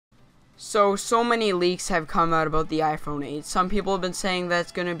So many leaks have come out about the iPhone 8. Some people have been saying that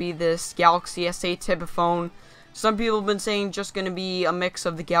it's going to be this Galaxy S8 type of phone. Some people have been saying just going to be a mix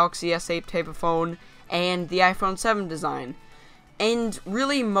of the Galaxy S8 type of phone and the iPhone 7 design. And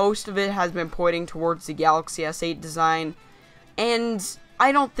really most of it has been pointing towards the Galaxy S8 design. And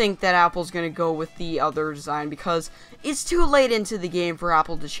I don't think that Apple's going to go with the other design because it's too late into the game for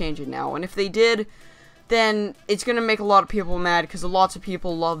Apple to change it now. And if they did, then it's going to make a lot of people mad because lots of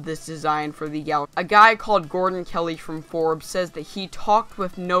people love this design for the Galaxy. A guy called Gordon Kelly from Forbes says that he talked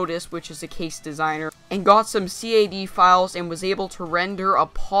with Notice, which is a case designer, and got some CAD files and was able to render a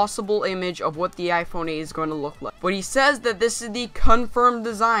possible image of what the iPhone 8 is going to look like. But he says that this is the confirmed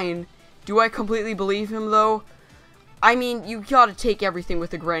design. Do I completely believe him though? I mean, you gotta take everything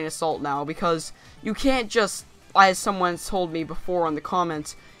with a grain of salt now because you can't just, as someone's told me before in the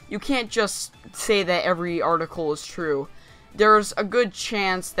comments, you can't just say that every article is true. There's a good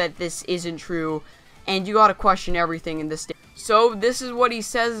chance that this isn't true, and you gotta question everything in this day. So, this is what he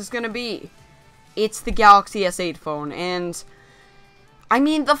says it's gonna be. It's the Galaxy S8 phone, and I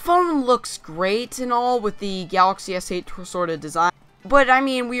mean, the phone looks great and all with the Galaxy S8 sort of design. But, I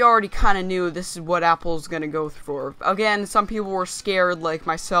mean, we already kind of knew this is what Apple's gonna go for. Again, some people were scared, like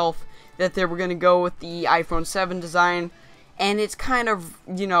myself, that they were gonna go with the iPhone 7 design. And it's kind of,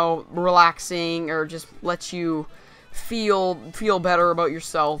 you know, relaxing or just lets you feel better about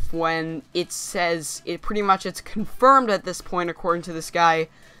yourself when it says, it's confirmed at this point, according to this guy,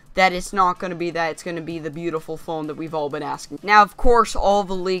 that it's not going to be that, it's going to be the beautiful phone that we've all been asking. Now, of course, all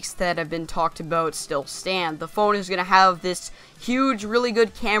the leaks that have been talked about still stand. The phone is going to have this huge, really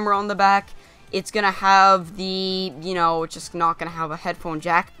good camera on the back. It's going to have the, you know, it's just not going to have a headphone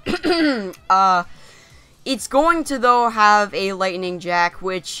jack. It's going to, though, have a lightning jack,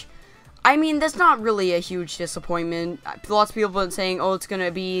 which, I mean, that's not really a huge disappointment. Lots of people have been saying, oh, it's going to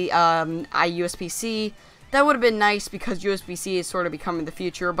be USB-C. That would have been nice because USB-C is sort of becoming the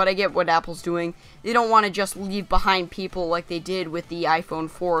future, but I get what Apple's doing. They don't want to just leave behind people like they did with the iPhone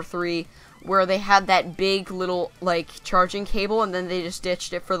 4 or 3, where they had that big little, like, charging cable, and then they just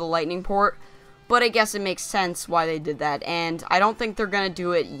ditched it for the lightning port. But I guess it makes sense why they did that, and I don't think they're going to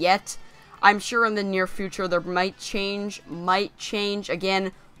do it yet. I'm sure in the near future there might change to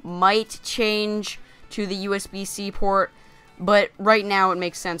the USB-C port, but right now it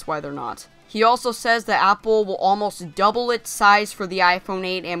makes sense why they're not. He also says that Apple will almost double its size for the iPhone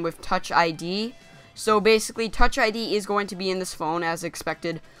 8 and with Touch ID. So basically, Touch ID is going to be in this phone as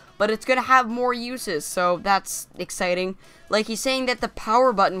expected, but it's going to have more uses, so that's exciting. Like, he's saying that the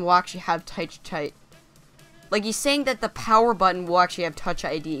power button will actually have Touch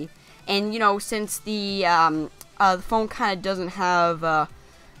ID. And, you know, since the phone kind of doesn't have a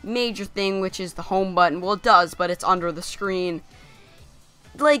major thing, which is the home button. Well, it does, but it's under the screen.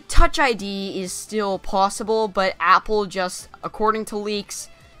 Like, Touch ID is still possible, but Apple just, according to leaks,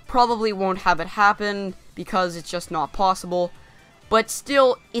 probably won't have it happen because it's just not possible. But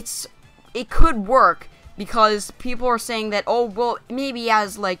still, it could work because people are saying that, oh, well, maybe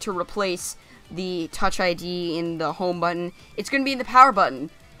as, like, to replace the Touch ID in the home button, it's going to be in the power button.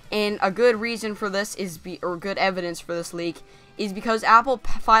 And a good reason for this or good evidence for this leak is because Apple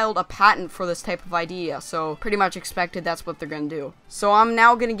filed a patent for this type of idea, so pretty much expected that's what they're going to do. So I'm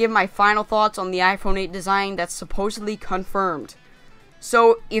now going to give my final thoughts on the iPhone 8 design that's supposedly confirmed.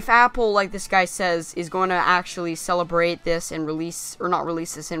 So if Apple, like this guy says, is going to actually celebrate this and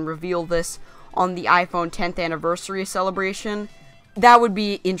reveal this on the iPhone 10th anniversary celebration, that would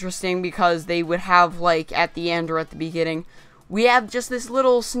be interesting because they would have, like, at the end or at the beginning, we have just this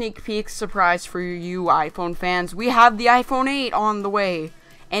little sneak peek surprise for you iPhone fans. We have the iPhone 8 on the way.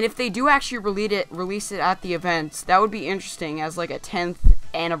 And if they do actually release it at the event, that would be interesting as like a 10th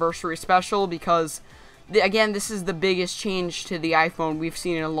anniversary special because, again, this is the biggest change to the iPhone we've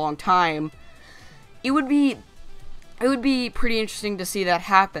seen in a long time. It would be pretty interesting to see that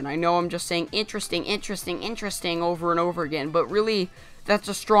happen. I know I'm just saying interesting over and over again, but really that's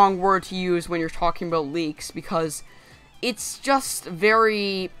a strong word to use when you're talking about leaks because it's just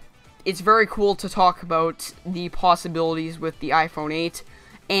very cool to talk about the possibilities with the iPhone 8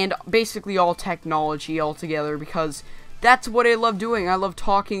 and basically all technology altogether because that's what I love doing. I love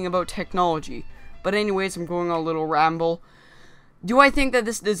talking about technology. But anyways, I'm going on a little ramble. Do I think that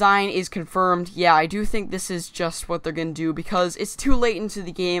this design is confirmed? Yeah, I do think this is just what they're going to do because it's too late into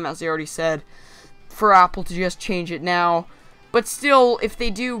the game, as I already said, for Apple to just change it now. But still, if they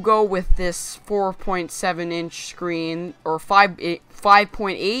do go with this 4.7-inch screen, or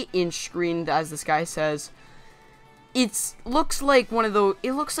 5.8-inch screen, as this guy says, it looks like one of those,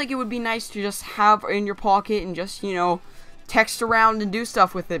 it looks like it would be nice to just have in your pocket and just, you know, text around and do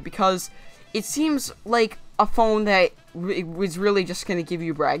stuff with it, because it seems like a phone that was really just going to give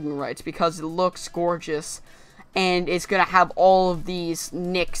you bragging rights because it looks gorgeous and it's going to have all of these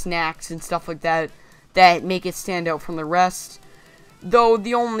knicks-knacks and stuff like that that make it stand out from the rest. Though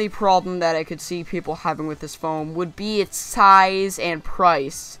the only problem that I could see people having with this phone would be its size and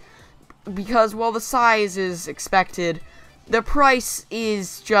price. Because while the size is expected, the price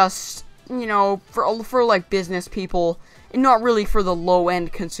is just, you know, for like business people, and not really for the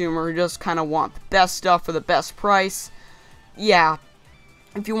low-end consumer who just kind of want the best stuff for the best price. Yeah,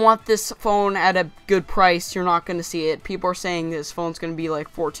 if you want this phone at a good price, you're not going to see it. People are saying this phone's going to be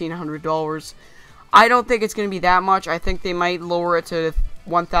like $1,400. I don't think it's going to be that much. I think they might lower it to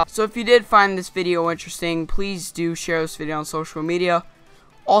 $1,000. So if you did find this video interesting, please do share this video on social media.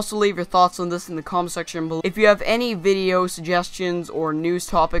 Also, leave your thoughts on this in the comment section below. If you have any video suggestions or news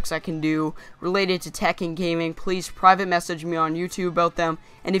topics I can do related to tech and gaming, please private message me on YouTube about them.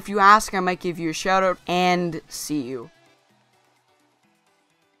 And if you ask, I might give you a shout out. And see you.